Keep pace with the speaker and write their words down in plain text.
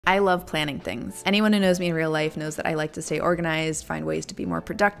I love planning things. Anyone who knows me in real life knows that I like to stay organized, find ways to be more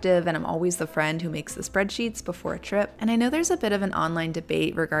productive, and I'm always the friend who makes the spreadsheets before a trip. And I know there's a bit of an online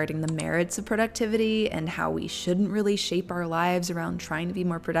debate regarding the merits of productivity and how we shouldn't really shape our lives around trying to be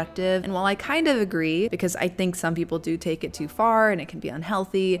more productive. And while I kind of agree, because I think some people do take it too far and it can be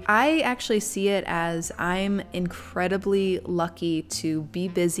unhealthy, I actually see it as I'm incredibly lucky to be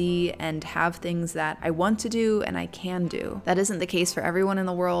busy and have things that I want to do and I can do. That isn't the case for everyone in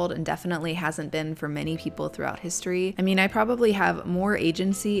the world and definitely hasn't been for many people throughout history. I mean, I probably have more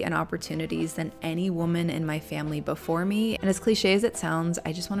agency and opportunities than any woman in my family before me, and as cliche as it sounds,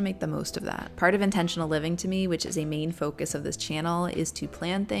 I just want to make the most of that. Part of intentional living to me, which is a main focus of this channel, is to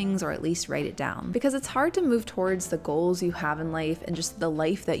plan things or at least write it down. Because it's hard to move towards the goals you have in life and just the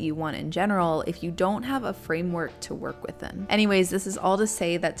life that you want in general if you don't have a framework to work within. Anyways, this is all to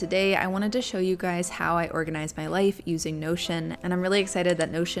say that today I wanted to show you guys how I organize my life using Notion, and I'm really excited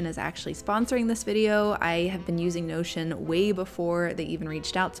that Notion is actually sponsoring this video. I have been using Notion way before they even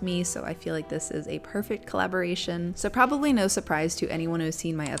reached out to me, so I feel like this is a perfect collaboration. So probably no surprise to anyone who's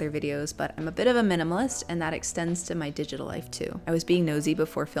seen my other videos, but I'm a bit of a minimalist, and that extends to my digital life too. I was being nosy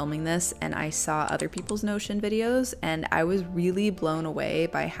before filming this, and I saw other people's Notion videos, and I was really blown away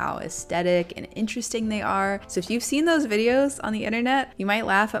by how aesthetic and interesting they are. So if you've seen those videos on the internet, you might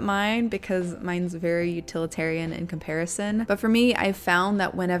laugh at mine because mine's very utilitarian in comparison. But for me, I've found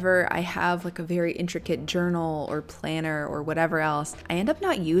that whenever I have like a very intricate journal or planner or whatever else, I end up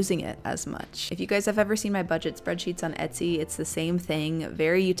not using it as much. If you guys have ever seen my budget spreadsheets on Etsy, it's the same thing,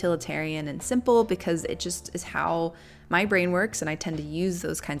 very utilitarian and simple because it just is how my brain works, and I tend to use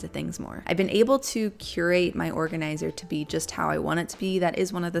those kinds of things more. I've been able to curate my organizer to be just how I want it to be. That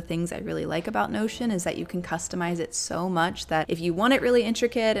is one of the things I really like about Notion, is that you can customize it so much that if you want it really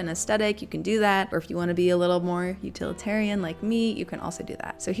intricate and aesthetic, you can do that. Or if you want to be a little more utilitarian like me, you can also do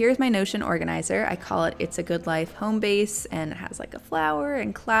that. So here's my Notion organizer. I call it It's a Good Life Home Base, and it has like a flower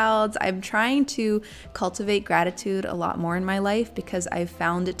and clouds. I'm trying to cultivate gratitude a lot more in my life because I've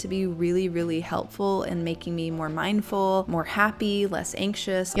found it to be really, really helpful in making me more mindful, more happy, less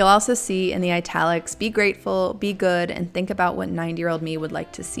anxious. You'll also see in the italics, be grateful, be good, and think about what 90-year-old me would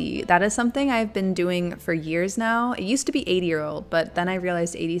like to see. That is something I've been doing for years now. It used to be 80-year-old, but then I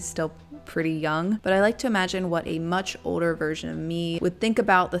realized 80 is still pretty young, but I like to imagine what a much older version of me would think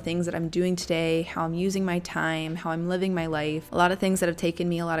about the things that I'm doing today, how I'm using my time, how I'm living my life. A lot of things that have taken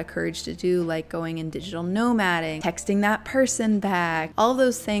me a lot of courage to do, like going in digital nomading, texting that person back, all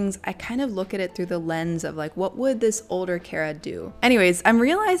those things. I kind of look at it through the lens of like, what would this older Cara do? Anyways, I'm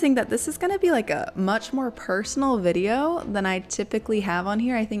realizing that this is gonna be like a much more personal video than I typically have on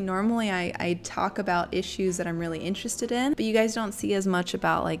here. I think normally I talk about issues that I'm really interested in, but you guys don't see as much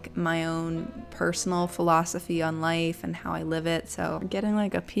about like my own personal philosophy on life and how I live it. So I'm getting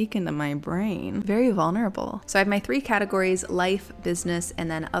like a peek into my brain. Very vulnerable. So I have my 3 categories: life, business,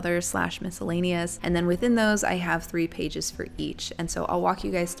 and then other/miscellaneous. And then within those, I have 3 pages for each. And so I'll walk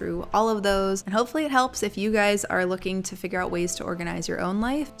you guys through all of those. And hopefully it helps if you guys are looking to figure out ways to organize your own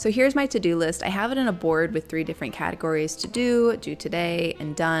life. So here's my to-do list. I have it in a board with 3 different categories: to do today,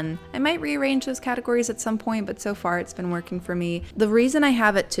 and done. I might rearrange those categories at some point, but so far it's been working for me. The reason I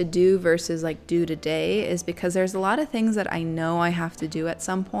have it to do versus like due today is because there's a lot of things that I know I have to do at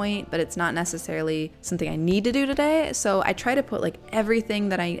some point, but it's not necessarily something I need to do today. So I try to put like everything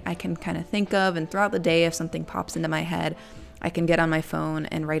that I can kind of think of, and throughout the day, if something pops into my head, I can get on my phone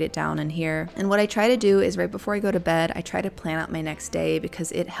and write it down in here. And what I try to do is right before I go to bed, I try to plan out my next day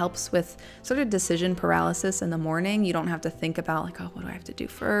because it helps with sort of decision paralysis in the morning. You don't have to think about like, oh, what do I have to do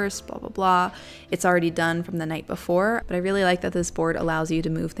first, blah, blah, blah. It's already done from the night before. But I really like that this board allows you to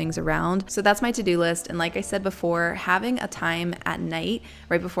move things around. So that's my to-do list. And like I said before, having a time at night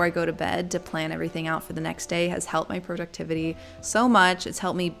right before I go to bed to plan everything out for the next day has helped my productivity so much. It's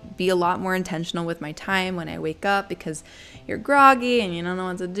helped me be a lot more intentional with my time when I wake up, because you're groggy and you don't know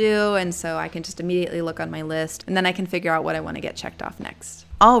what to do, and so I can just immediately look on my list and then I can figure out what I want to get checked off next.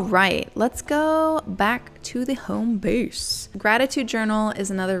 All right, let's go back to the home base. Gratitude journal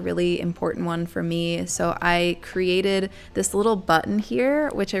is another really important one for me. So I created this little button here,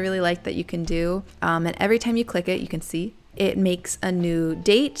 which I really like that you can do. And every time you click it, you can see it makes a new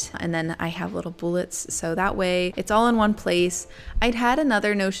date, and then I have little bullets, so that way it's all in one place. I'd had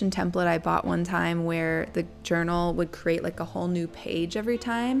another Notion template I bought one time where the journal would create like a whole new page every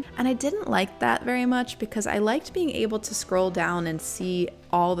time, and I didn't like that very much because I liked being able to scroll down and see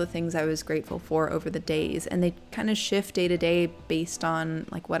all the things I was grateful for over the days, and they kind of shift day to day based on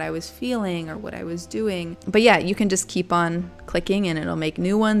like what I was feeling or what I was doing. But yeah, you can just keep on clicking and it'll make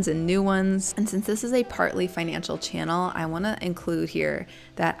new ones and new ones. And since this is a partly financial channel, I want to include here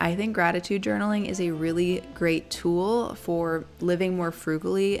that I think gratitude journaling is a really great tool for living more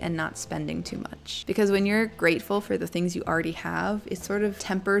frugally and not spending too much. Because when you're grateful for the things you already have, it sort of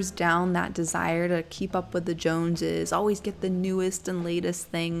tempers down that desire to keep up with the Joneses, always get the newest and latest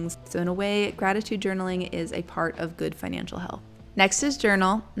things. So in a way, gratitude journaling is a part of good financial health. Next is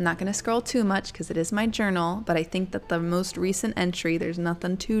journal. I'm not going to scroll too much because it is my journal, but I think that the most recent entry, there's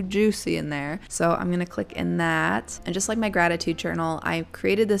nothing too juicy in there. So I'm going to click in that. And just like my gratitude journal, I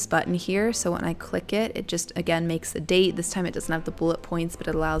created this button here. So when I click it, it just again makes the date. This time it doesn't have the bullet points, but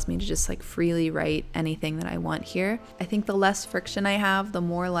it allows me to just like freely write anything that I want here. I think the less friction I have, the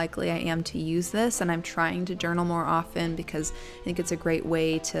more likely I am to use this. And I'm trying to journal more often because I think it's a great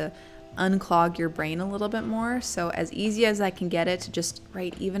way to unclog your brain a little bit more. So as easy as I can get it to just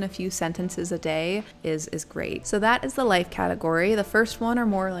write even a few sentences a day is great. So that is the life category. The first one are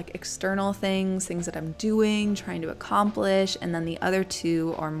more like external things that I'm doing, trying to accomplish, and then the other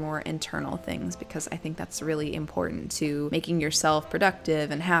two are more internal things because I think that's really important to making yourself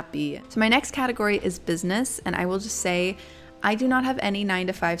productive and happy. So my next category is business, and I will just say I do not have any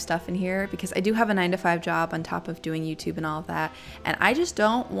 9-to-5 stuff in here because I do have a 9-to-5 job on top of doing YouTube and all of that. And I just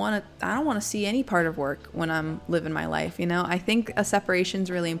don't want to see any part of work when I'm living my life, you know? I think a separation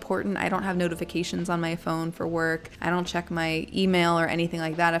is really important. I don't have notifications on my phone for work. I don't check my email or anything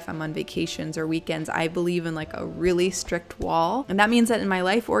like that if I'm on vacations or weekends. I believe in like a really strict wall. And that means that in my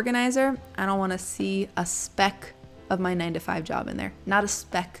life organizer, I don't want to see a speck of my 9-to-5 job in there, not a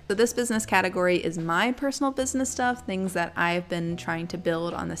speck. So this business category is my personal business stuff, things that I've been trying to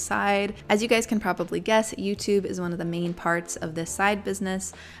build on the side. As you guys can probably guess, YouTube is one of the main parts of this side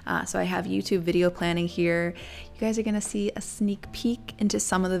business. So I have YouTube video planning here. You guys are gonna see a sneak peek into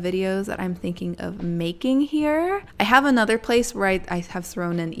some of the videos that I'm thinking of making here. I have another place where I have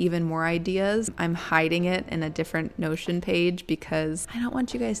thrown in even more ideas. I'm hiding it in a different Notion page because I don't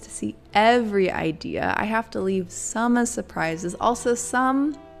want you guys to see every idea. I have to leave some as surprises. Also,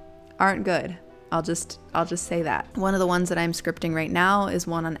 some aren't good. I'll just say that. One of the ones that I'm scripting right now is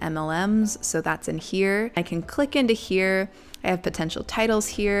one on MLMs, so that's in here. I can click into here. I have potential titles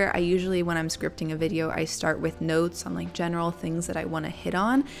here. I usually, when I'm scripting a video, I start with notes on like general things that I want to hit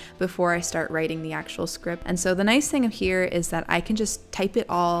on before I start writing the actual script. And so the nice thing here is that I can just type it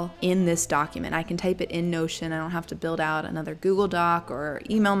all in this document. I can type it in Notion. I don't have to build out another Google Doc or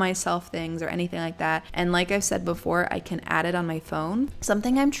email myself things or anything like that. And like I've said before, I can add it on my phone.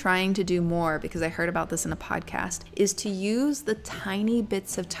 Something I'm trying to do more, because I heard about this in a podcast, is to use the tiny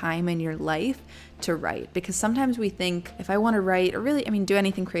bits of time in your life to write. Because sometimes we think, if I want to write, or really, do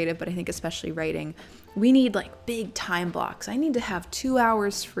anything creative, but I think especially writing, we need like big time blocks. I need to have 2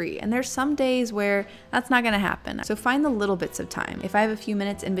 hours free. And there's some days where that's not going to happen. So find the little bits of time. If I have a few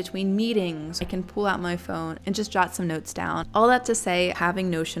minutes in between meetings, I can pull out my phone and just jot some notes down. All that to say,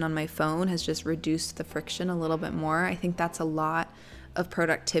 having Notion on my phone has just reduced the friction a little bit more. I think that's a lot of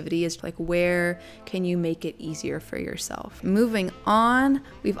productivity, is like, where can you make it easier for yourself? Moving on,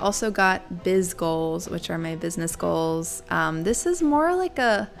 we've also got biz goals, which are my business goals. This is more like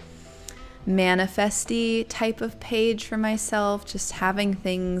a manifesty type of page for myself, just having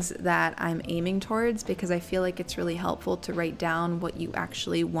things that I'm aiming towards, because I feel like it's really helpful to write down what you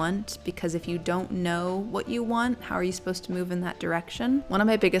actually want, because if you don't know what you want, how are you supposed to move in that direction? One of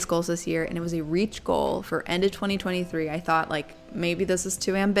my biggest goals this year, and it was a reach goal for end of 2023, I thought like, maybe this is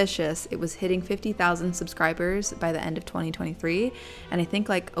too ambitious. It was hitting 50,000 subscribers by the end of 2023. And I think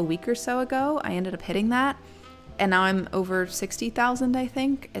like a week or so ago, I ended up hitting that. And now I'm over 60,000, I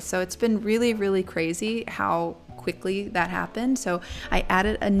think. So it's been really, really crazy how quickly that happened. So I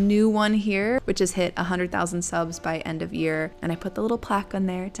added a new one here, which has hit 100,000 subs by end of year. And I put the little plaque on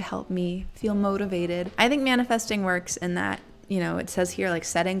there to help me feel motivated. I think manifesting works in that, it says here, like,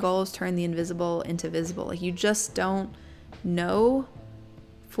 setting goals turn the invisible into visible. Like, you just don't know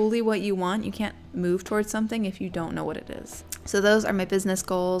fully what you want. You can't move towards something if you don't know what it is. So those are my business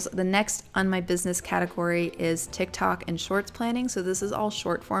goals. The next on my business category is TikTok and shorts planning. So this is all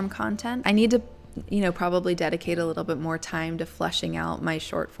short form content. I need to, probably dedicate a little bit more time to fleshing out my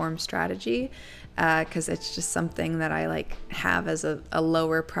short form strategy, because it's just something that I have as a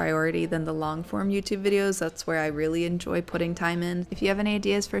lower priority than the long form YouTube videos. That's where I really enjoy putting time in. If you have any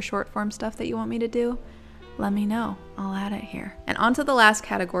ideas for short form stuff that you want me to do, let me know. I'll add it here. And on to the last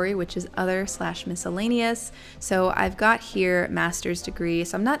category, which is other/miscellaneous. So I've got here master's degree.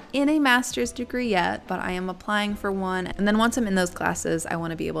 So I'm not in a master's degree yet, but I am applying for one. And then once I'm in those classes, I want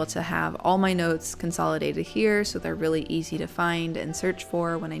to be able to have all my notes consolidated here so they're really easy to find and search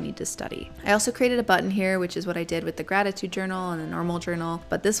for when I need to study. I also created a button here, which is what I did with the gratitude journal and the normal journal,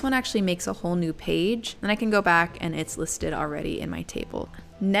 but this one actually makes a whole new page. Then I can go back and it's listed already in my table.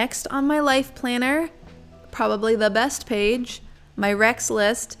 Next on my life planner, probably the best page, my Rex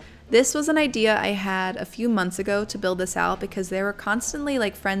list. This was an idea I had a few months ago to build this out because there were constantly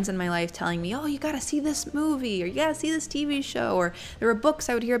like friends in my life telling me, oh, you gotta see this movie, or you gotta see this TV show, or there were books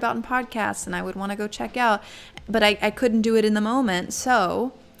I would hear about in podcasts and I would want to go check out, but I couldn't do it in the moment.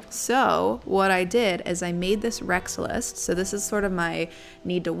 So what I did is I made this Rex list. So this is sort of my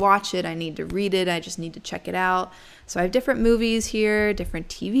need to watch it, I need to read it, I just need to check it out. So I have different movies here, different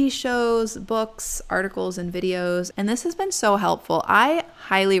TV shows, books, articles, and videos, and this has been so helpful. I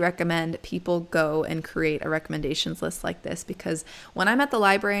highly recommend people go and create a recommendations list like this, because when I'm at the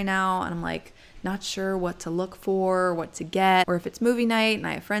library now and I'm like, not sure what to look for, what to get, or if it's movie night and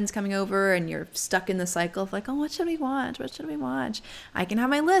I have friends coming over and you're stuck in the cycle of like, oh, what should we watch? What should we watch? I can have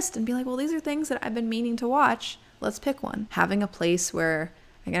my list and be like, well, these are things that I've been meaning to watch. Let's pick one. Having a place where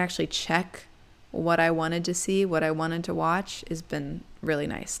I can actually check what I wanted to see, what I wanted to watch has been really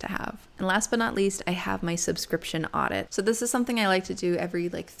nice to have. And last but not least, I have my subscription audit. So this is something I like to do every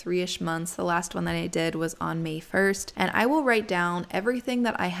like 3-ish months. The last one that I did was on May 1st, and I will write down everything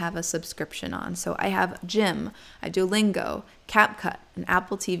that I have a subscription on. So I have Gym, I do Lingo, CapCut, and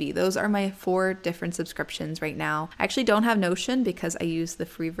Apple TV. Those are my 4 different subscriptions right now. I actually don't have Notion because I use the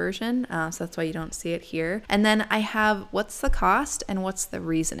free version, so that's why you don't see it here. And then I have what's the cost and what's the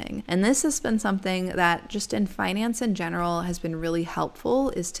reasoning. And this has been something that just in finance in general has been really helpful,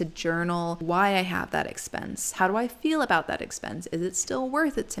 is to journal why I have that expense. How do I feel about that expense? Is it still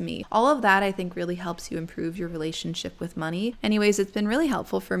worth it to me? All of that I think really helps you improve your relationship with money. Anyways, it's been really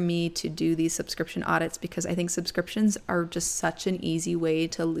helpful for me to do these subscription audits because I think subscriptions are just such an easy way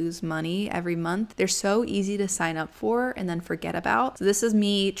to lose money every month. They're so easy to sign up for and then forget about. So this is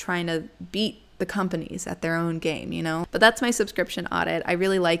me trying to beat the companies at their own game, you know? But that's my subscription audit. I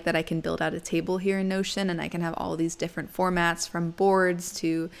really like that I can build out a table here in Notion and I can have all these different formats, from boards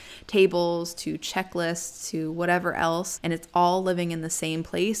to tables to checklists to whatever else, and it's all living in the same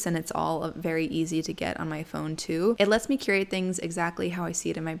place and it's all very easy to get on my phone too. It lets me curate things exactly how I see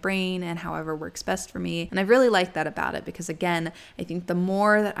it in my brain and however works best for me, and I really like that about it because again, I think the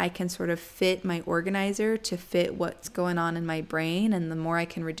more that I can sort of fit my organizer to fit what's going on in my brain, and the more I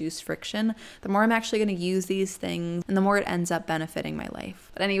can reduce friction, the more I'm actually going to use these things and the more it ends up benefiting my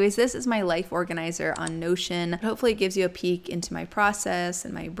life. But anyways, this is my life organizer on Notion. Hopefully it gives you a peek into my process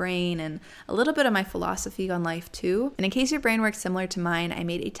and my brain and a little bit of my philosophy on life too. And in case your brain works similar to mine, I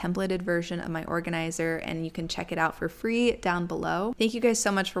made a templated version of my organizer and you can check it out for free down below. Thank you guys so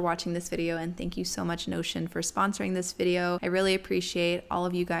much for watching this video, and thank you so much Notion for sponsoring this video. I really appreciate all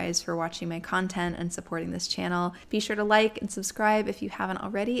of you guys for watching my content and supporting this channel. Be sure to like and subscribe if you haven't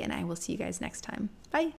already, and I will see you guys next time. Bye.